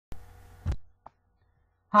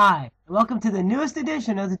Hi, and welcome to the newest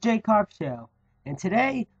edition of the J-Karp Show. And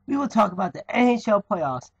today, we will talk about the NHL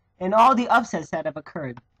playoffs and all the upsets that have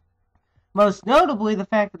occurred. Most notably, the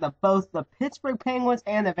fact that both the Pittsburgh Penguins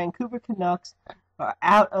and the Vancouver Canucks are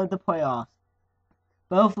out of the playoffs,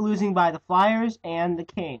 both losing by the Flyers and the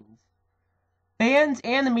Kings. Fans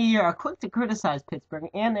and the media are quick to criticize Pittsburgh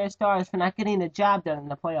and their stars for not getting the job done in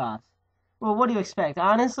the playoffs. Well, what do you expect?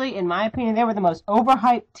 Honestly, in my opinion, they were the most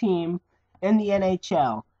overhyped team in the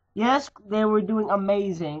NHL. Yes, they were doing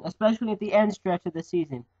amazing, especially at the end stretch of the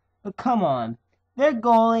season. But come on, their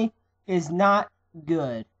goalie is not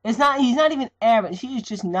good. He's not even average. He's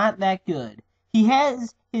just not that good. He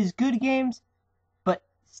has his good games, but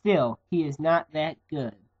still, he is not that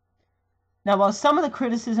good. Now, while some of the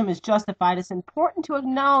criticism is justified, it's important to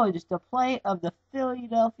acknowledge the play of the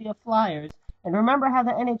Philadelphia Flyers and remember how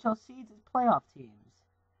the NHL seeds its playoff teams.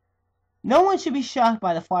 No one should be shocked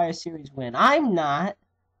by the Flyers series win. I'm not.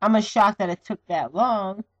 I'm shocked that it took that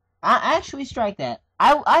long. I actually strike that.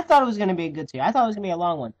 I thought it was going to be a good series. I thought it was going to be a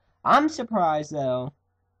long one. I'm surprised, though,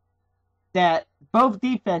 that both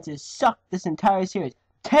defenses sucked this entire series.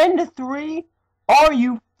 10-3? Are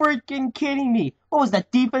you freaking kidding me? What was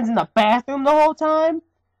that defense in the bathroom the whole time?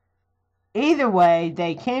 Either way,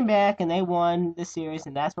 they came back and they won the series,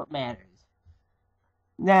 and that's what matters.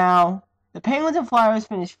 Now, the Penguins and Flyers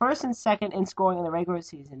finished first and second in scoring in the regular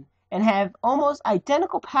season and have almost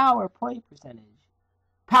identical power play percentages,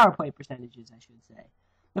 I should say.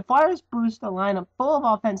 The Flyers boost a lineup full of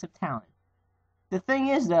offensive talent. The thing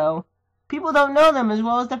is, though, people don't know them as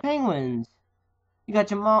well as the Penguins. You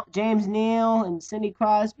got James Neal and Sidney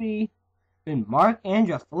Crosby and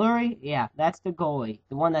Marc-Andre Fleury. Yeah, that's the goalie,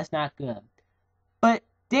 the one that's not good. But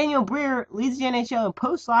Daniel Briere leads the NHL in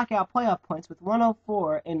post-lockout playoff points with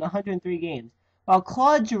 104 in 103 games, while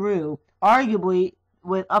Claude Giroux, arguably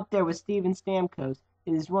up there with Steven Stamkos,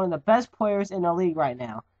 is one of the best players in the league right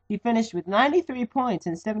now. He finished with 93 points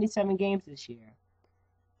in 77 games this year.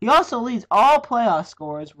 He also leads all playoff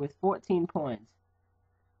scorers with 14 points.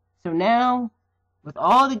 So now, with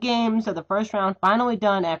all the games of the first round finally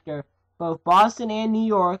done after both Boston and New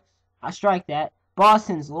York,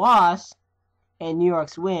 Boston's loss and New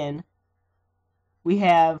York's win, we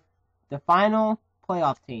have the final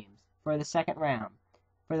playoff teams for the second round.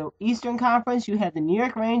 For the Eastern Conference, you have the New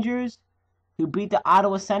York Rangers, who beat the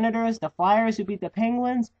Ottawa Senators, the Flyers, who beat the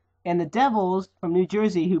Penguins, and the Devils from New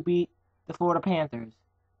Jersey, who beat the Florida Panthers,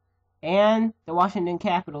 and the Washington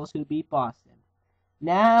Capitals, who beat Boston.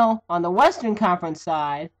 Now, on the Western Conference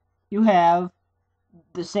side, you have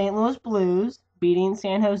the St. Louis Blues beating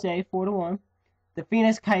San Jose 4-1, the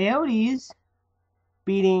Phoenix Coyotes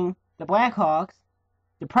beating the Blackhawks,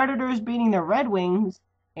 the Predators beating the Red Wings,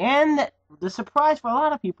 and the surprise for a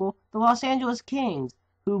lot of people, the Los Angeles Kings,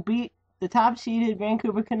 who beat the top-seeded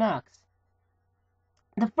Vancouver Canucks.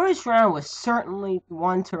 The first round was certainly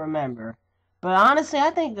one to remember, but honestly, I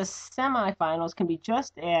think the semifinals can be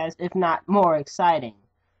just as, if not more, exciting.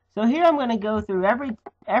 So here I'm going to go through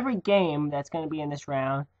every game that's going to be in this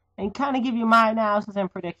round and kind of give you my analysis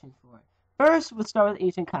and predictions for it. First, we'll start with the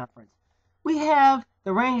Eastern Conference. We have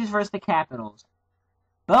the Rangers versus the Capitals.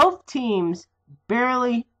 Both teams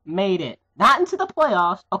barely made it. Not into the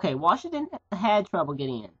playoffs. Okay, Washington had trouble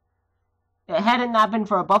getting in. Had it not been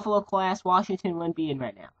for a Buffalo class, Washington wouldn't be in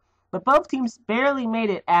right now. But both teams barely made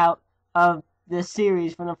it out of this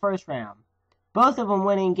series from the first round. Both of them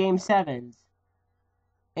winning Game 7s.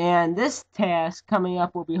 And this task coming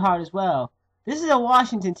up will be hard as well. This is a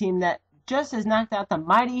Washington team that just has knocked out the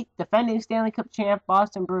mighty defending Stanley Cup champ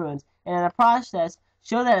Boston Bruins, and in the process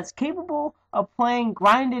show that it's capable of playing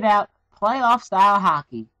grinded-out playoff-style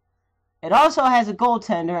hockey. It also has a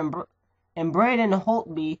goaltender in Braden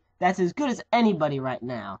Holtby that's as good as anybody right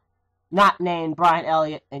now, not named Brian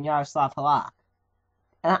Elliott and Yaroslav Halak.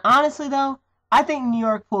 And honestly, though, I think New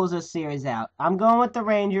York pulls this series out. I'm going with the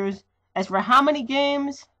Rangers. As for how many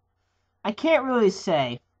games, I can't really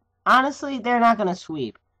say. Honestly, they're not going to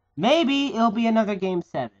sweep. Maybe it'll be another Game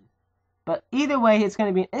 7. But either way, it's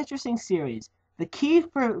going to be an interesting series. The key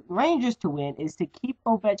for Rangers to win is to keep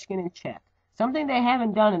Ovechkin in check, something they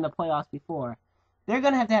haven't done in the playoffs before. They're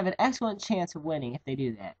going to have an excellent chance of winning if they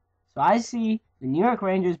do that. So I see the New York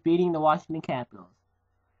Rangers beating the Washington Capitals.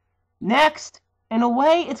 Next, in a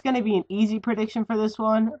way, it's going to be an easy prediction for this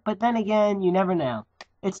one, but then again, you never know.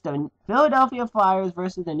 It's the Philadelphia Flyers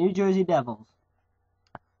versus the New Jersey Devils.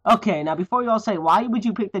 Okay, now before you all say, why would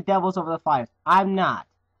you pick the Devils over the Flyers? I'm not.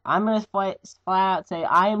 I'm going to flat out say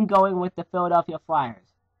I am going with the Philadelphia Flyers.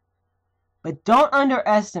 But don't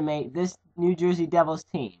underestimate this New Jersey Devils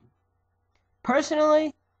team.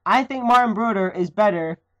 Personally, I think Martin Brodeur is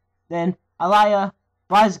better than Ilya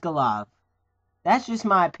Brizgalov. That's just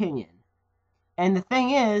my opinion. And the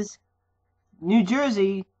thing is, New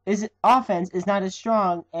Jersey offense is not as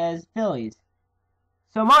strong as Philly's.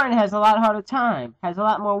 So Martin has a lot harder time, has a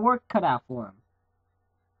lot more work cut out for him.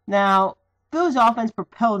 Now, Philly's offense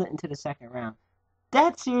propelled it into the second round.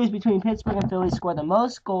 That series between Pittsburgh and Philly scored the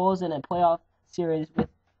most goals in a playoff series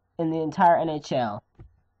in the entire NHL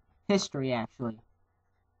history, actually.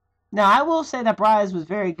 Now, I will say that Bryce was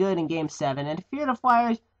very good in Game 7, and if you're the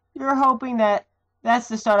Flyers, you're hoping that that's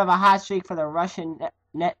the start of a hot streak for the Russian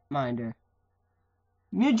netminder.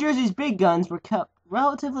 New Jersey's big guns were kept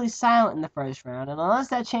relatively silent in the first round, and unless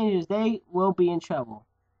that changes, they will be in trouble.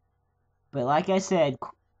 But like I said,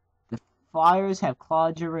 the Flyers have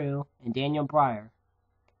Claude Giroux and Daniel Briere,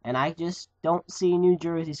 and I just don't see New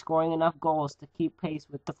Jersey scoring enough goals to keep pace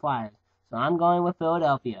with the Flyers. So I'm going with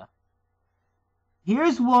Philadelphia.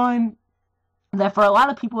 Here's one that for a lot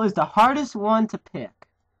of people is the hardest one to pick.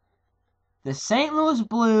 The St. Louis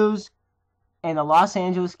Blues and the Los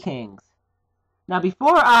Angeles Kings. Now,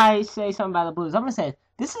 before I say something about the Blues, I'm going to say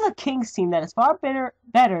this is a Kings team that is far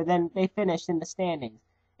better than they finished in the standings.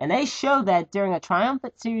 And they showed that during a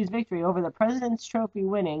triumphant series victory over the President's Trophy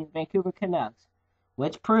winning Vancouver Canucks,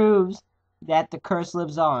 which proves that the curse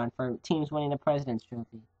lives on for teams winning the President's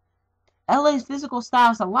Trophy. LA's physical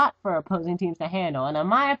style is a lot for opposing teams to handle, and in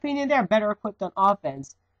my opinion, they're better equipped on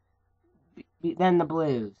offense than the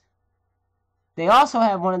Blues. They also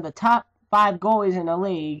have one of the top 5 goalies in the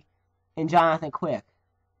league in Jonathan Quick.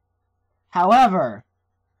 However,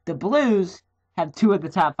 the Blues have 2 of the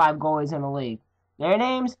top 5 goalies in the league. Their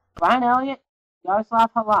names, Brian Elliott,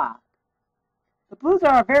 Yaroslav Halak. The Blues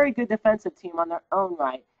are a very good defensive team on their own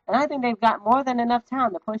right, and I think they've got more than enough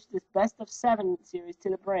talent to push this best-of-7 series to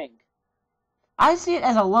the brink. I see it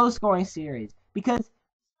as a low-scoring series, because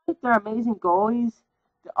despite their amazing goalies,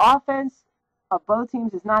 the offense of both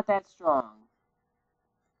teams is not that strong.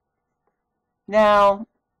 Now,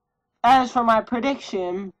 as for my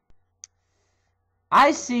prediction,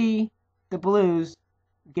 I see the Blues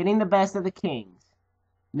getting the best of the Kings.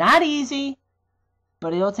 Not easy,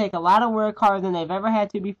 but it'll take a lot of work harder than they've ever had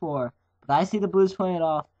to before. But I see the Blues pulling it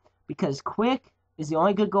off because Quick is the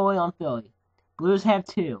only good goalie on Philly. Blues have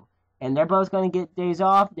 2, and they're both going to get days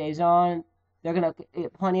off, days on. They're going to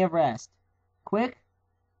get plenty of rest. Quick,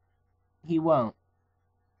 he won't.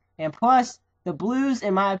 And plus, the Blues,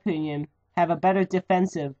 in my opinion, have a better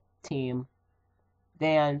defensive team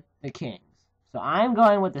than the Kings. So I'm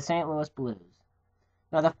going with the St. Louis Blues.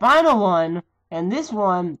 Now the final one, and this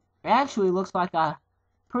one actually looks like a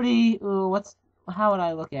pretty, how would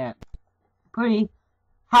I look at? Pretty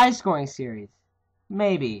high-scoring series.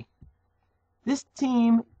 Maybe. This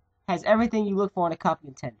team has everything you look for in a cup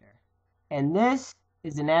contender. And this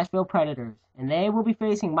is the Nashville Predators. And they will be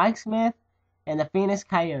facing Mike Smith and the Phoenix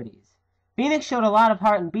Coyotes. Phoenix showed a lot of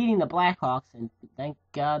heart in beating the Blackhawks, and thank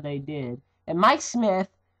God they did. And Mike Smith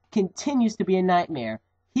continues to be a nightmare.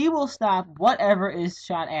 He will stop whatever is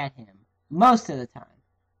shot at him, most of the time.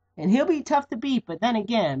 And he'll be tough to beat, but then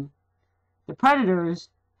again, the Predators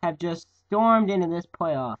have just stormed into this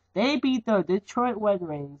playoff. They beat the Detroit Red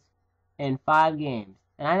Wings in 5 games.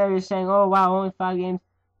 And I know you're saying, oh wow, only 5 games.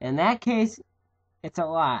 In that case, it's a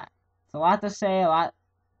lot. It's a lot to say, a lot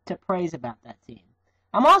to praise about that team.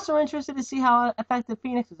 I'm also interested to see how effective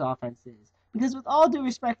Phoenix's offense is. Because with all due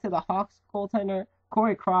respect to the Hawks goaltender,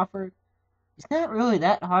 Corey Crawford, it's not really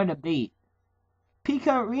that hard to beat.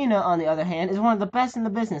 Pekka Arena, on the other hand, is one of the best in the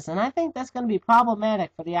business, and I think that's going to be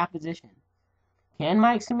problematic for the opposition. Can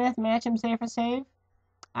Mike Smith match him save for save?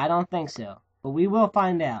 I don't think so, but we will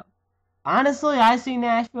find out. Honestly, I see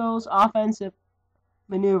Nashville's offensive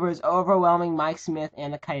maneuvers overwhelming Mike Smith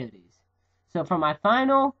and the Coyotes. So for my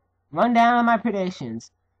final rundown of my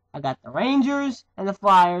predictions, I got the Rangers and the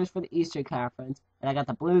Flyers for the Eastern Conference, and I got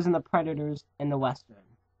the Blues and the Predators in the Western.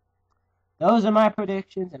 Those are my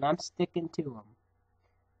predictions, and I'm sticking to them.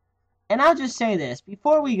 And I'll just say this.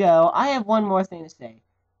 Before we go, I have one more thing to say.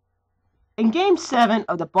 In Game 7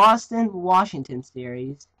 of the Boston-Washington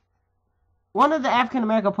series, one of the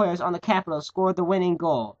African-American players on the Capitals scored the winning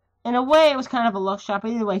goal. In a way, it was kind of a luck shot,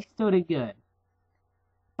 but either way, he still did good.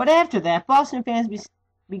 But after that, Boston fans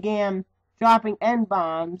began dropping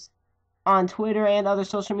N-bombs on Twitter and other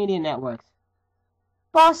social media networks.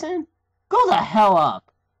 Boston, go the hell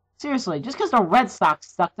up. Seriously, just because the Red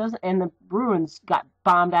Sox suck and the Bruins got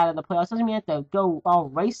bombed out of the playoffs doesn't mean you have to go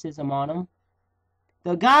all racism on them.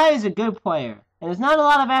 The guy is a good player, and there's not a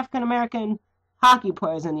lot of African-American hockey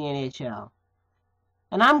players in the NHL.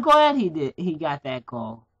 And I'm glad he got that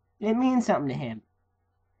goal. It means something to him.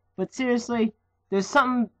 But seriously, there's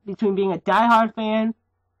something between being a diehard fan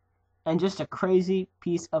and just a crazy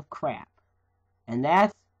piece of crap. And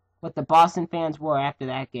that's what the Boston fans were after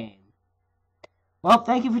that game. Well,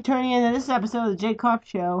 thank you for tuning in to this episode of the J-Karp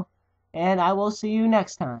Show, and I will see you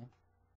next time.